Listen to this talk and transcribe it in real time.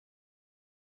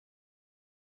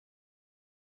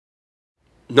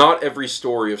Not every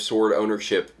story of sword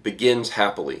ownership begins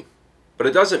happily, but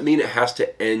it doesn't mean it has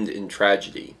to end in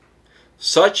tragedy.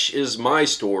 Such is my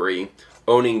story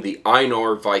owning the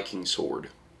Einar Viking Sword.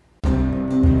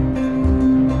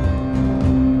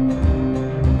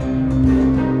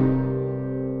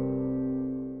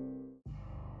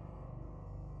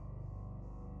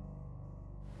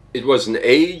 It was an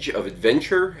age of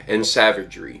adventure and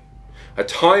savagery, a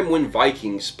time when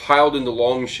Vikings piled into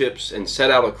longships and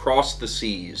set out across the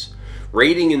seas,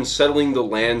 raiding and settling the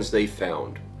lands they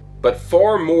found. But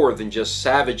far more than just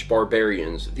savage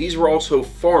barbarians, these were also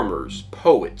farmers,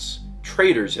 poets,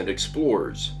 traders, and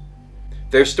explorers.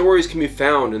 Their stories can be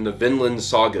found in the Vinland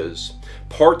sagas,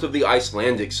 part of the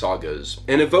Icelandic sagas,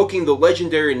 and evoking the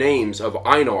legendary names of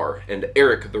Einar and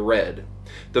Eric the Red.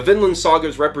 The Vinland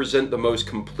sagas represent the most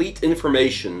complete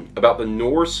information about the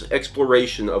Norse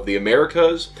exploration of the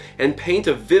Americas and paint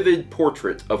a vivid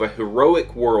portrait of a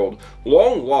heroic world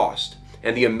long lost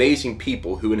and the amazing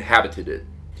people who inhabited it.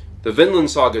 The Vinland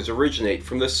sagas originate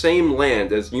from the same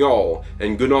land as Njal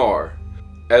and Gunnar.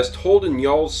 As told in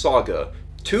Njal's saga,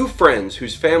 two friends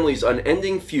whose family's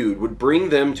unending feud would bring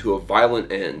them to a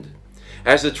violent end.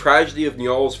 As the tragedy of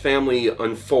Njal's family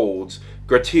unfolds,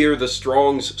 Grettir the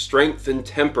Strong's strength and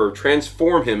temper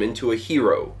transform him into a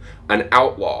hero, an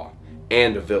outlaw,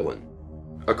 and a villain.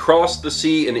 Across the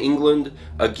sea in England,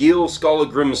 Egil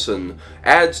Skallagrimsson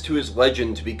adds to his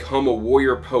legend to become a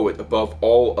warrior poet above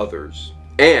all others.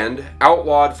 And,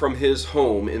 outlawed from his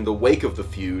home in the wake of the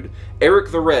feud,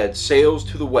 Eric the Red sails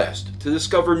to the west to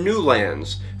discover new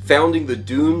lands, founding the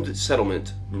doomed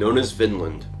settlement known as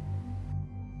Vinland.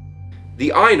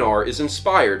 The Einar is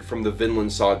inspired from the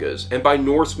Vinland sagas and by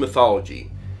Norse mythology.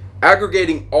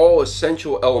 Aggregating all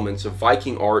essential elements of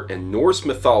Viking art and Norse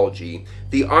mythology,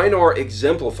 the Einar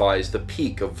exemplifies the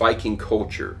peak of Viking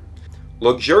culture.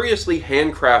 Luxuriously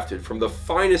handcrafted from the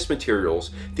finest materials,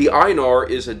 the Einar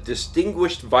is a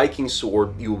distinguished Viking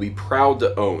sword you will be proud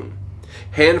to own.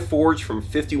 Hand-forged from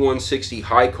 5160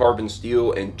 high-carbon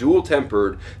steel and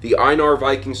dual-tempered, the Einar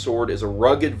Viking Sword is a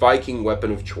rugged Viking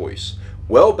weapon of choice,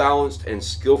 well-balanced and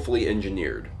skillfully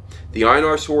engineered. The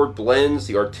Einar sword blends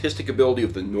the artistic ability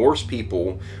of the Norse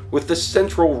people with the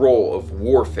central role of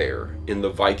warfare in the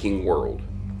Viking world.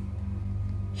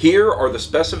 Here are the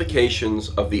specifications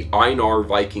of the Einar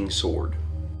Viking Sword.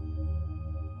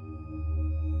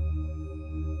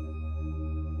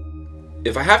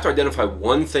 If I have to identify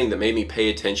one thing that made me pay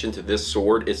attention to this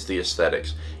sword, it's the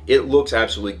aesthetics. It looks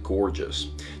absolutely gorgeous.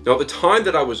 Now, at the time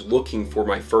that I was looking for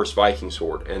my first Viking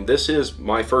sword, and this is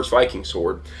my first Viking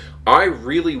sword, I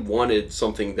really wanted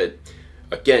something that,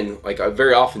 again, like I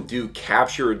very often do,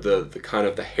 captured the kind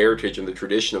of the heritage and the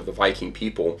tradition of the Viking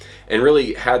people, and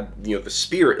really had, you know, the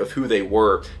spirit of who they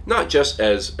were, not just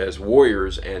as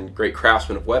warriors and great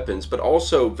craftsmen of weapons, but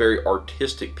also very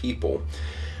artistic people.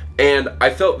 And I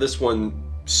felt this one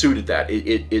suited that.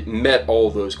 It met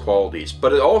all those qualities,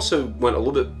 but it also went a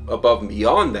little bit above and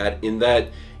beyond that, in that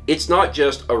it's not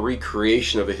just a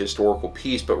recreation of a historical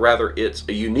piece, but rather it's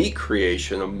a unique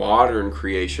creation, a modern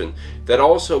creation that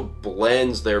also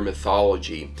blends their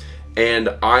mythology. And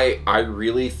I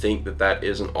really think that that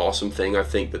is an awesome thing. I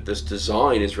think that this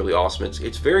design is really awesome.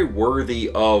 It's very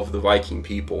worthy of the Viking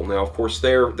people. Now, of course,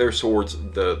 their swords,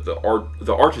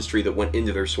 the artistry that went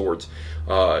into their swords,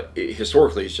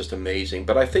 historically is just amazing.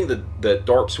 But I think that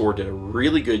Darksword did a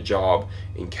really good job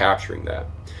in capturing that.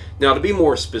 Now, to be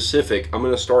more specific, I'm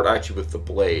going to start actually with the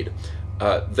blade.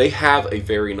 They have a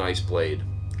very nice blade.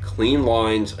 Clean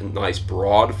lines, a nice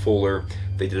broad fuller.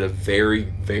 They did a very,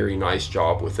 very nice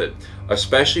job with it,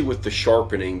 especially with the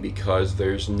sharpening, because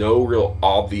there's no real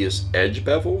obvious edge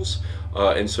bevels.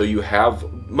 And so you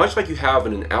have, much like you have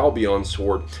in an Albion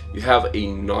sword, you have a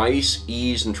nice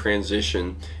ease and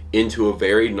transition into a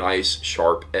very nice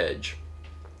sharp edge.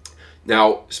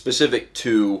 Now, specific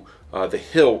to the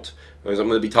hilt, as I'm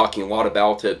going to be talking a lot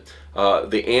about it,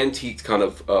 the antique kind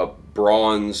of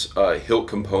bronze hilt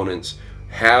components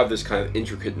have this kind of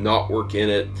intricate knotwork in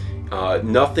it.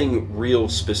 Nothing real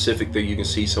specific there. You can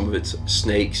see some of it's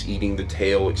snakes eating the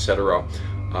tail, etc.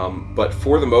 But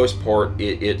for the most part,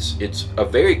 it's a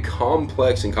very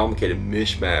complex and complicated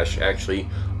mishmash, actually,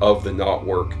 of the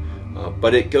knotwork.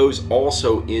 But it goes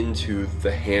also into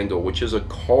the handle, which is a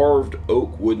carved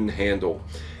oak wooden handle.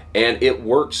 And it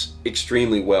works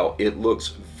extremely well. It looks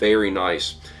very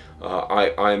nice.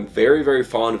 I'm very, very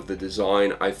fond of the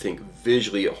design. I think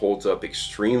visually it holds up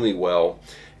extremely well.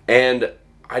 And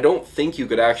I don't think you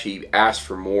could actually ask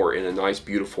for more in a nice,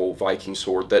 beautiful Viking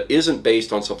sword that isn't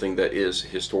based on something that is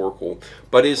historical,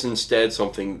 but is instead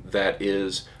something that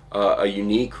is a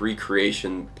unique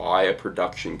recreation by a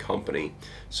production company.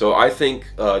 So I think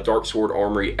Darksword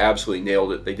Armory absolutely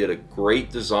nailed it. They did a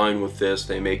great design with this.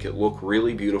 They make it look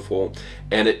really beautiful,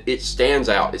 and it stands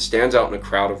out. It stands out in a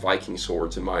crowd of Viking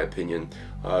swords, in my opinion.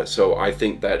 So I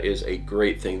think that is a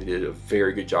great thing. They did a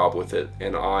very good job with it,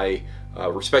 and I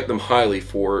respect them highly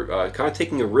for kind of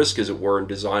taking a risk, as it were, in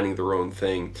designing their own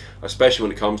thing, especially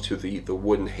when it comes to the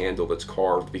wooden handle that's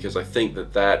carved, because I think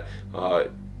that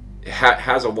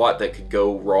has a lot that could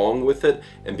go wrong with it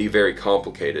and be very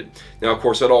complicated. Now, of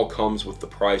course, that all comes with the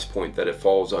price point that it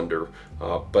falls under,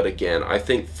 but again, I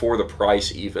think for the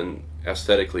price, even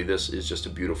aesthetically, this is just a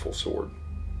beautiful sword.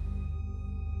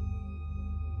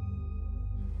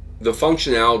 The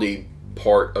functionality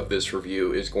part of this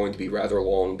review is going to be rather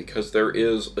long because there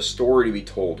is a story to be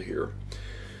told here.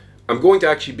 I'm going to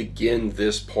actually begin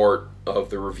this part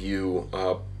of the review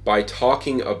by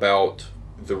talking about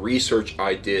the research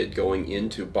I did going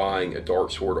into buying a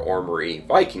Darksword Armory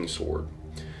Viking sword.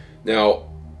 Now,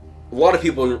 a lot of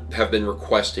people have been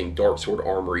requesting Darksword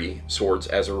Armory swords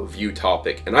as a review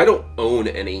topic, and I don't own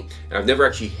any, and I've never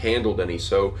actually handled any,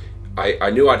 so I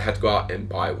knew I'd have to go out and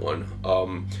buy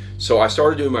one. So I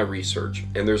started doing my research,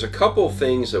 and there's a couple of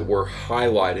things that were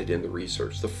highlighted in the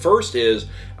research. The first is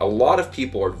a lot of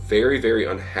people are very, very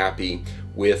unhappy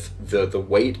with the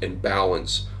weight and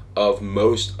balance of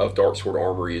most of Darksword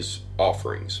Armory's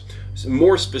offerings.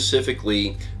 More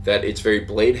specifically, that it's very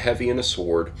blade heavy in a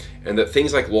sword, and that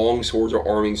things like long swords or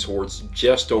arming swords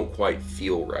just don't quite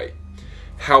feel right.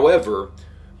 However,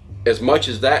 as much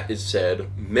as that is said,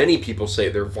 many people say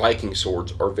their Viking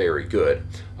swords are very good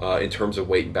in terms of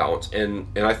weight and balance, and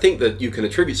I think that you can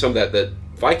attribute some of that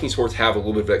Viking swords have a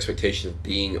little bit of expectation of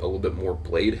being a little bit more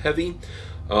blade heavy,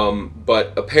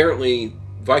 but apparently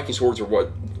Viking swords are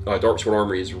what Darksword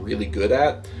Armory is really good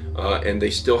at, and they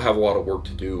still have a lot of work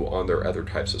to do on their other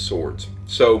types of swords.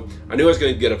 So I knew I was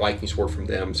going to get a Viking sword from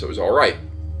them, so it was all right.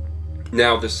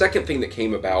 Now, the second thing that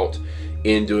came about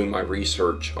in doing my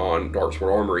research on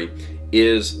Darksword Armory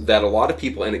is that a lot of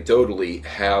people anecdotally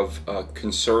have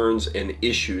concerns and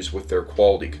issues with their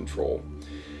quality control.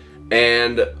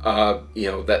 And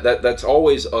you know, that's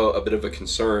always a bit of a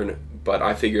concern, but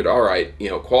I figured, all right, you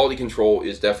know, quality control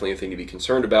is definitely a thing to be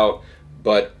concerned about,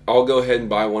 but I'll go ahead and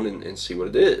buy one and see what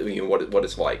it is, you know, what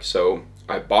it's like. So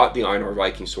I bought the Einar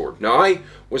Viking Sword. Now, I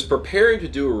was preparing to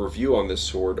do a review on this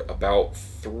sword about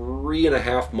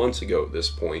 3.5 months ago at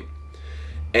this point.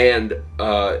 And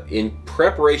in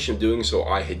preparation of doing so,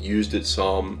 I had used it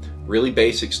some, really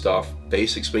basic stuff,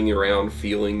 basic swinging around,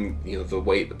 feeling, you know, the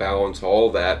weight, the balance,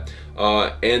 all that.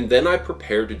 And then I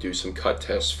prepared to do some cut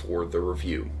tests for the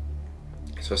review.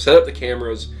 So I set up the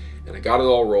cameras and I got it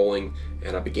all rolling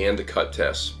and I began to cut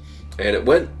tests. And it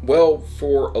went well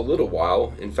for a little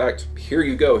while. In fact, here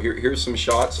you go. Here's some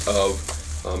shots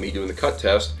of me doing the cut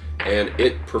test, and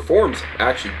it performs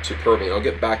actually superbly. I'll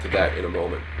get back to that in a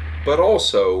moment. But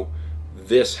also,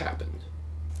 this happened.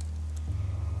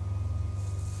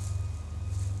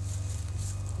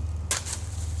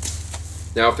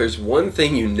 Now, if there's one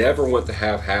thing you never want to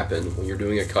have happen when you're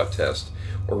doing a cut test,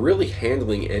 or really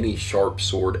handling any sharp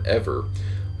sword ever,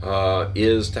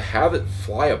 is to have it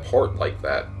fly apart like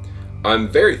that. I'm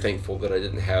very thankful that I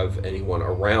didn't have anyone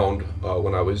around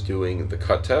when I was doing the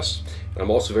cut test. I'm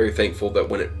also very thankful that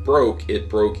when it broke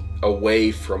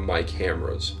away from my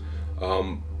cameras.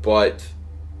 But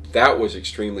that was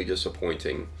extremely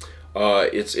disappointing.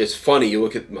 It's funny, you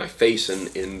look at my face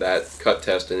in that cut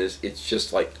test and it's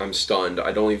just like I'm stunned.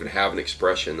 I don't even have an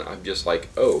expression. I'm just like,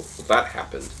 oh, well, that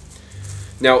happened.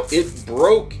 Now, it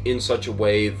broke in such a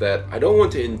way that I don't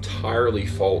want to entirely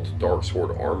fault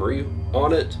Darksword Armory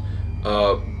on it,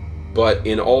 but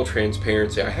in all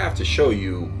transparency, I have to show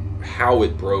you how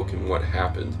it broke and what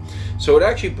happened. So it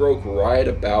actually broke right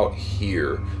about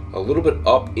here, a little bit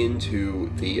up into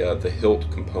the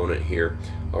hilt component here,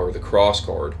 or the cross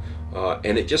guard,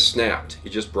 and it just snapped. It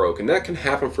just broke, and that can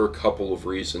happen for a couple of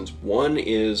reasons. One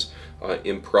is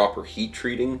improper heat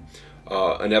treating.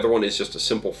 Another one is just a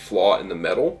simple flaw in the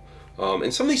metal.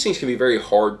 And some of these things can be very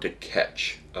hard to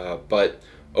catch. But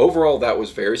overall, that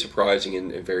was very surprising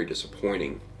and very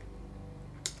disappointing.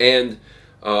 And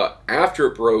after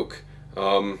it broke,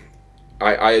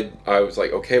 I was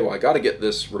like, okay, well, I got to get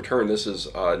this returned. This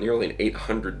is nearly an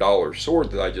 $800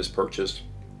 sword that I just purchased.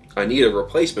 I need a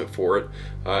replacement for it.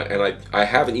 And I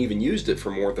haven't even used it for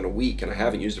more than a week, and I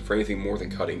haven't used it for anything more than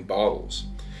cutting bottles.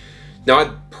 Now,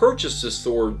 I purchased this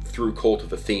sword through Cult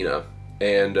of Athena,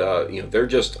 and you know, they're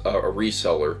just a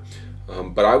reseller.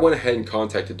 But I went ahead and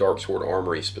contacted Darksword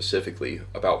Armory specifically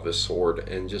about this sword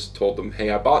and just told them, hey,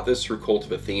 I bought this through Cult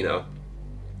of Athena,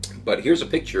 But here's a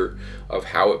picture of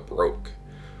how it broke.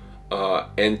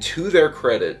 And to their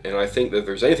credit, and I think that if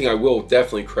there's anything I will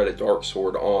definitely credit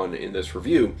Darksword on in this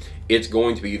review, it's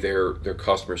going to be their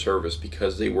customer service,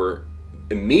 because they were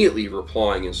immediately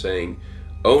replying and saying,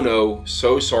 "Oh no,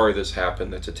 so sorry this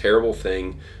happened. That's a terrible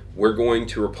thing. We're going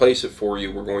to replace it for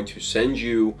you. We're going to send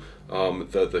you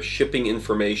the shipping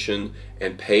information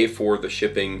and pay for the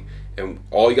shipping. And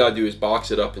all you gotta do is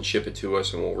box it up and ship it to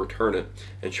us, and we'll return it."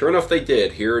 And sure enough, they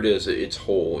did. Here it is. It's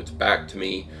whole. It's back to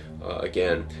me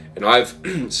again. And I've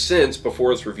since,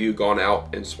 before this review, gone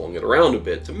out and swung it around a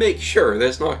bit to make sure that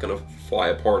it's not going to fly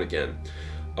apart again.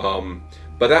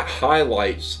 But that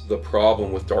highlights the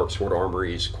problem with Darksword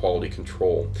Armory's quality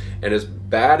control. And as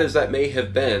bad as that may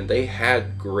have been, they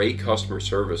had great customer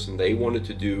service, and they wanted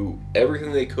to do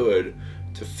everything they could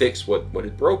to fix what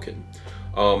had broken.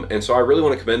 And so I really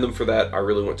want to commend them for that. I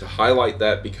really want to highlight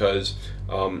that, because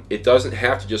it doesn't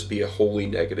have to just be a wholly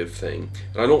negative thing.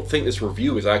 And I don't think this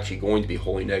review is actually going to be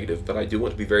wholly negative, but I do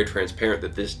want to be very transparent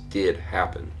that this did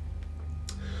happen.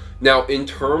 Now, in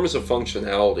terms of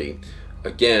functionality,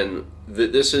 again,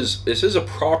 this is a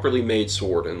properly made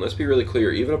sword, and let's be really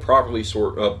clear, even a properly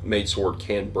made sword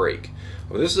can break.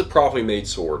 Well, this is a properly made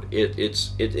sword. It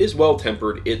is well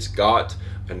tempered. It's got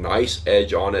a nice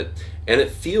edge on it, and it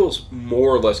feels more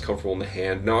or less comfortable in the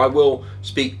hand. Now, I will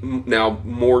speak now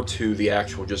more to the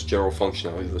actual just general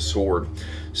functionality of the sword.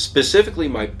 Specifically,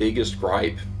 my biggest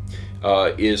gripe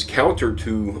is counter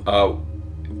to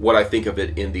what I think of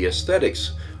it in the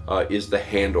aesthetics, is the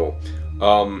handle.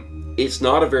 It's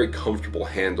not a very comfortable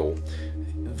handle.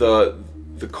 The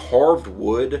carved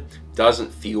wood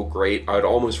doesn't feel great. I'd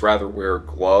almost rather wear a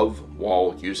glove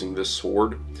while using this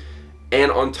sword. And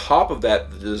on top of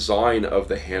that, the design of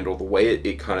the handle, the way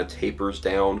it kind of tapers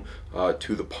down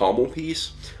to the pommel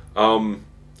piece,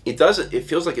 it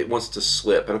feels like it wants to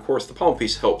slip. And of course, the pommel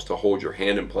piece helps to hold your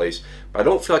hand in place, but I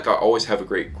don't feel like I always have a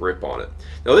great grip on it.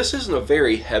 Now, this isn't a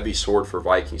very heavy sword for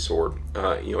Viking Sword.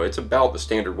 You know, it's about the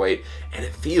standard weight, and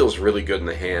it feels really good in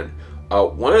the hand.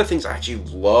 One of the things I actually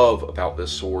love about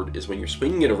this sword is when you're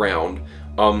swinging it around,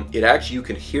 you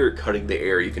can hear it cutting the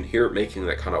air. You can hear it making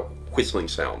that kind of whistling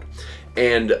sound.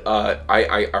 And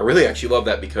I really actually love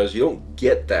that, because you don't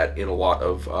get that in a lot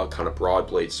of kind of broad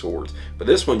blade swords, but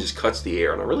this one just cuts the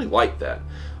air, and I really like that.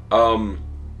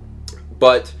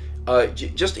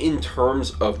 Just in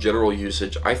terms of general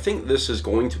usage, I think this is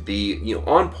going to be, you know,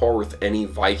 on par with any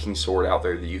Viking sword out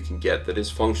there that you can get that is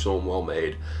functional and well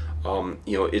made.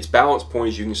 You know, its balance point,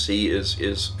 as you can see,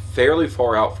 is fairly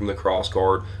far out from the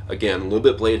crossguard. Again, a little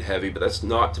bit blade heavy, but that's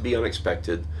not to be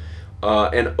unexpected.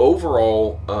 And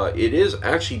overall, it is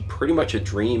actually pretty much a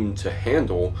dream to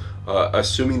handle,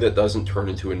 assuming that doesn't turn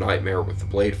into a nightmare with the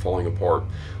blade falling apart.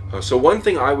 So one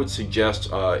thing I would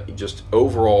suggest, just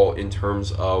overall in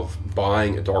terms of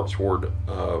buying a Darksword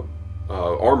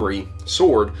Armory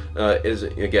sword, is,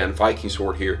 again, Viking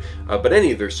Sword here, but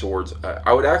any of their swords,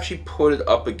 I would actually put it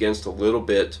up against a little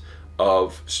bit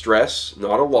of stress,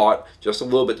 not a lot, just a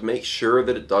little bit, to make sure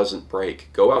that it doesn't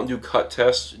break. Go out and do cut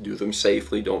tests, do them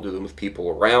safely, don't do them with people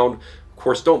around. Of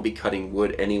course, don't be cutting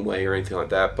wood anyway or anything like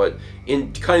that, but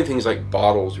in cutting things like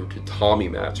bottles or tatami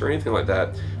mats or anything like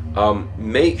that,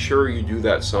 make sure you do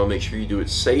that some, make sure you do it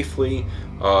safely,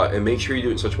 and make sure you do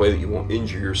it in such a way that you won't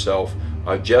injure yourself,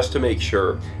 just to make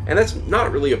sure. And that's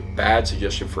not really a bad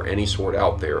suggestion for any sword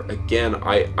out there. Again,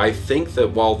 I think that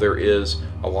while there is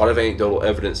a lot of anecdotal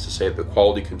evidence to say that the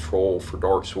quality control for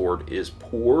Darksword is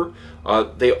poor,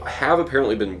 they have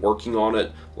apparently been working on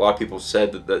it. A lot of people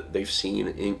said that they've seen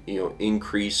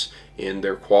increase in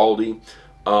their quality,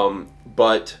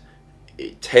 but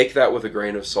take that with a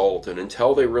grain of salt, and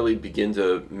until they really begin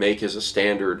to make as a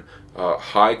standard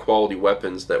high quality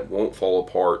weapons that won't fall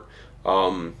apart,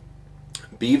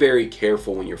 be very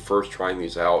careful when you're first trying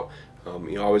these out.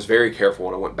 I was very careful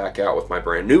when I went back out with my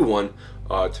brand new one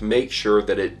to make sure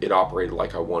that it operated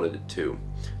like I wanted it to.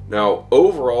 Now,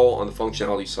 overall, on the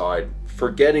functionality side,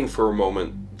 forgetting for a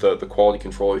moment the quality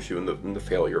control issue and the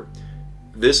failure,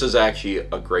 this is actually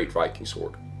a great Viking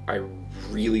sword. I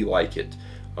really like it.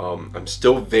 I'm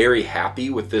still very happy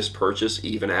with this purchase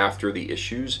even after the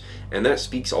issues, and that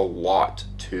speaks a lot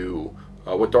to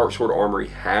what Darksword Armory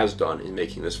has done in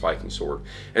making this Viking sword.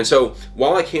 And so,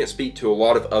 while I can't speak to a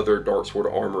lot of other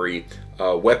Darksword Armory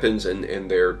weapons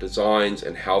and their designs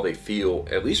and how they feel,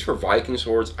 at least for Viking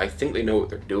swords, I think they know what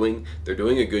they're doing. They're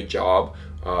doing a good job.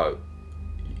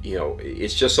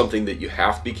 It's just something that you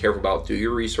have to be careful about. Do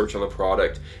your research on the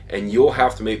product, and you'll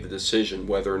have to make the decision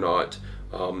whether or not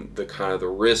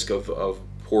the risk of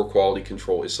poor quality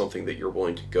control is something that you're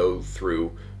willing to go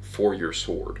through for your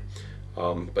sword.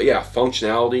 But yeah,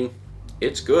 functionality,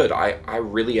 it's good. I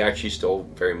really actually still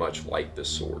very much like this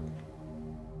sword.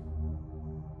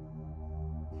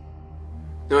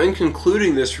 Now, in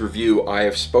concluding this review, I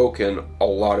have spoken a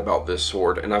lot about this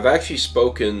sword, and I've actually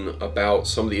spoken about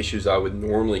some of the issues I would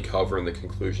normally cover in the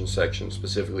conclusion section,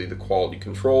 specifically the quality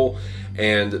control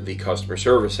and the customer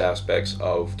service aspects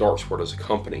of Darksword as a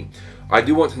company. I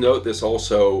do want to note this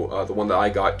also, the one that I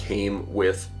got came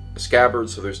with a scabbard,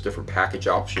 so there's different package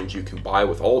options you can buy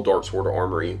with all Darksword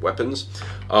Armory weapons.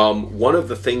 One of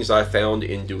the things I found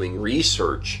in doing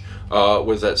research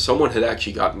was that someone had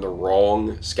actually gotten the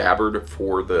wrong scabbard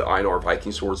for the Einar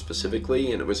Viking Sword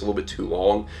specifically, and it was a little bit too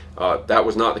long. That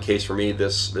was not the case for me.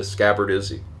 This scabbard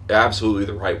is absolutely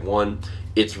the right one.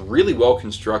 It's really well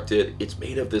constructed. It's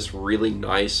made of this really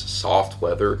nice soft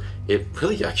leather. It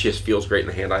really actually just feels great in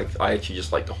the hand. I actually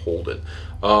just like to hold it.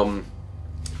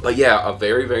 But yeah, a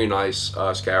very, very nice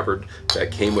scabbard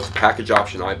that came with the package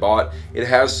option I bought. It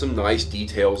has some nice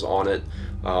details on it,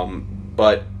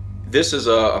 but this is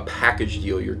a package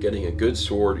deal. You're getting a good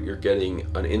sword, you're getting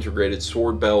an integrated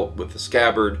sword belt with the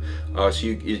scabbard, so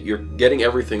you're getting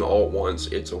everything all at once.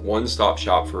 It's a one-stop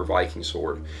shop for a Viking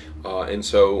sword. And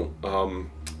so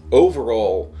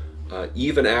overall,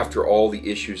 even after all the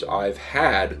issues I've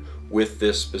had with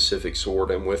this specific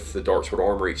sword and with the Darksword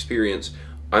Armory experience,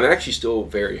 I'm actually still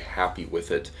very happy with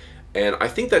it. And I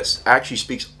think that actually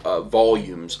speaks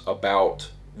volumes about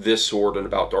this sword and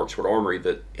about Darksword Armory,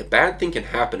 that a bad thing can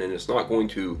happen and it's not going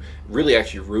to really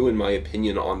actually ruin my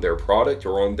opinion on their product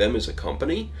or on them as a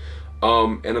company.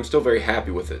 And I'm still very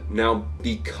happy with it. Now,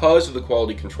 because of the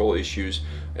quality control issues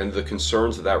and the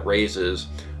concerns that raises,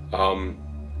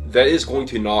 that is going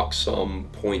to knock some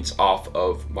points off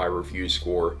of my review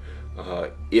score.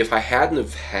 If I hadn't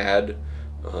have had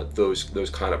those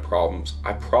kind of problems,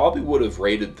 I probably would have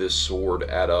rated this sword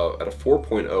at a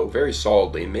 4.0 very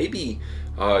solidly, and maybe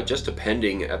just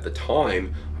depending at the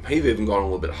time, I may have even gone a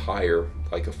little bit higher,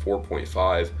 like a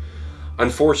 4.5.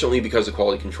 Unfortunately, because of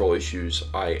quality control issues,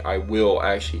 I will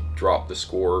actually drop the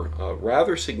score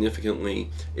rather significantly.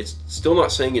 It's still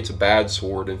not saying it's a bad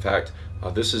sword. In fact,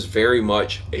 this is very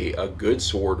much a good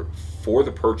sword for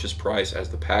the purchase price as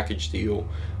the package deal.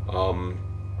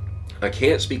 I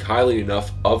can't speak highly enough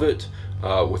of it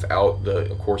without,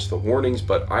 of course, the warnings,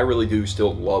 but I really do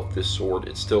still love this sword.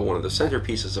 It's still one of the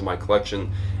centerpieces of my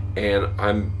collection, and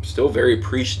I'm still very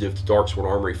appreciative to Darksword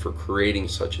Armory for creating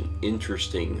such an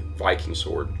interesting Viking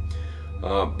sword.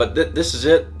 But this is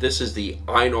it. This is the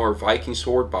Einar Viking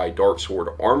Sword by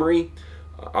Darksword Armory.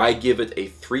 I give it a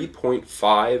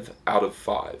 3.5 out of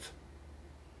 5.